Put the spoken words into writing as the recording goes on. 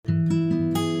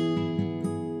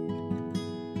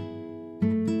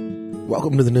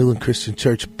Welcome to the Newland Christian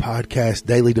Church Podcast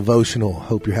Daily Devotional.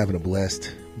 Hope you're having a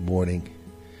blessed morning.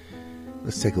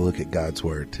 Let's take a look at God's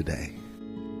Word today.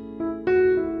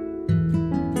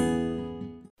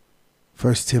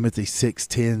 1 Timothy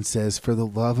 6:10 says, "For the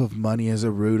love of money is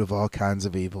a root of all kinds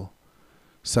of evil.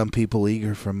 Some people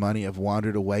eager for money have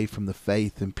wandered away from the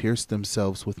faith and pierced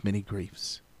themselves with many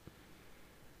griefs."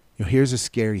 Here's a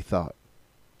scary thought.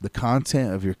 The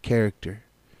content of your character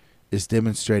is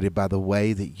demonstrated by the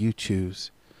way that you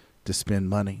choose to spend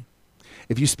money.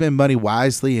 If you spend money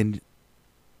wisely and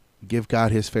give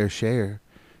God his fair share,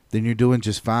 then you're doing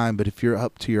just fine. But if you're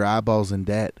up to your eyeballs in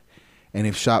debt, and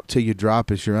if shop till you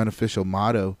drop is your unofficial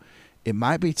motto, it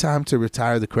might be time to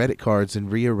retire the credit cards and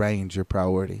rearrange your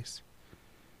priorities.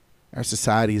 Our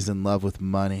society is in love with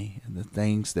money and the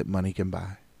things that money can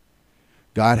buy.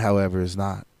 God, however, is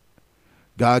not.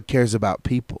 God cares about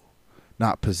people,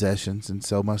 not possessions, and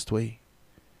so must we.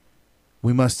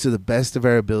 We must, to the best of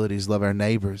our abilities, love our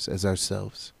neighbors as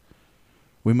ourselves.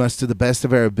 We must, to the best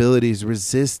of our abilities,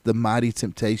 resist the mighty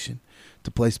temptation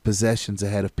to place possessions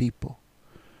ahead of people.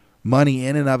 Money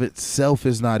in and of itself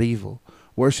is not evil.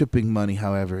 Worshipping money,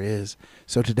 however, is.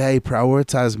 So today,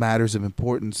 prioritize matters of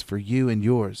importance for you and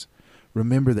yours.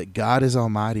 Remember that God is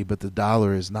almighty, but the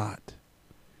dollar is not.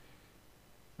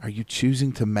 Are you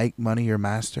choosing to make money your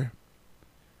master?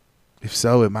 If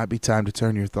so, it might be time to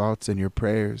turn your thoughts and your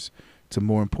prayers to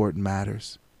more important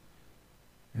matters.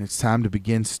 And it's time to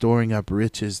begin storing up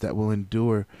riches that will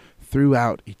endure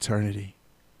throughout eternity.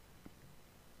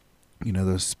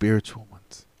 Those spiritual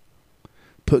ones.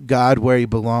 Put God where he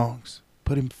belongs.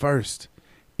 Put him first.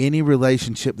 Any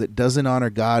relationship that doesn't honor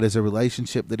God is a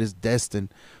relationship that is destined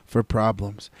for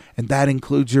problems. And that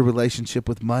includes your relationship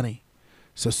with money.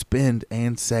 So spend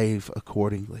and save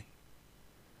accordingly.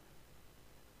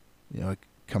 I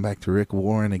come back to Rick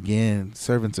Warren again.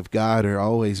 Servants of God are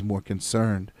always more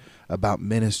concerned about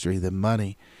ministry than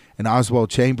money. And Oswald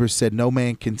Chambers said, "No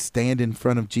man can stand in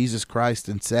front of Jesus Christ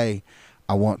and say,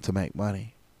 'I want to make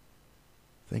money.'"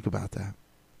 Think about that.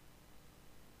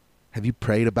 Have you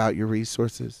prayed about your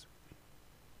resources?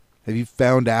 Have you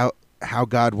found out how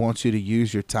God wants you to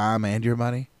use your time and your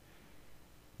money?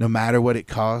 No matter what it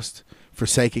costs,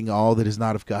 forsaking all that is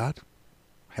not of God?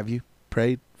 Have you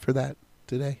prayed for that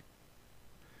today?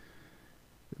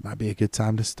 It might be a good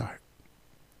time to start.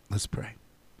 Let's pray.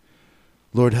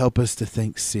 Lord, help us to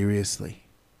think seriously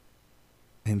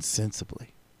and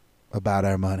sensibly about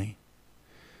our money.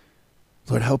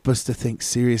 Lord, help us to think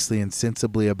seriously and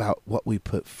sensibly about what we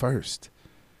put first.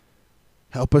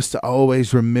 Help us to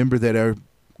always remember that our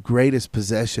greatest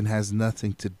possession has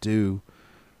nothing to do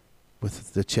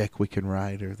with the check we can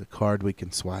write or the card we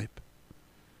can swipe.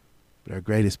 But our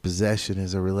greatest possession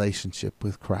is a relationship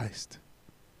with Christ.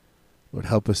 Lord,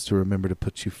 help us to remember to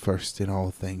put you first in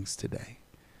all things today.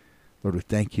 Lord, we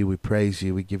thank you, we praise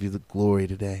you, we give you the glory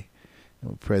today.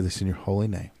 And we pray this in your holy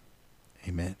name.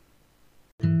 Amen.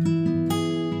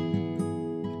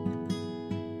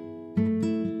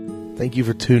 Thank you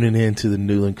for tuning in to the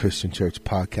Newland Christian Church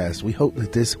Podcast. We hope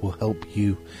that this will help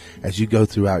you as you go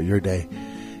throughout your day.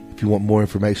 If you want more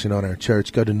information on our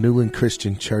church, go to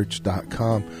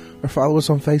newlandchristianchurch.com or follow us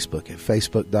on Facebook at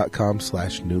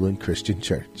facebook.com/Newland Christian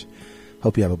Church.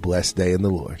 Hope you have a blessed day in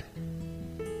the Lord.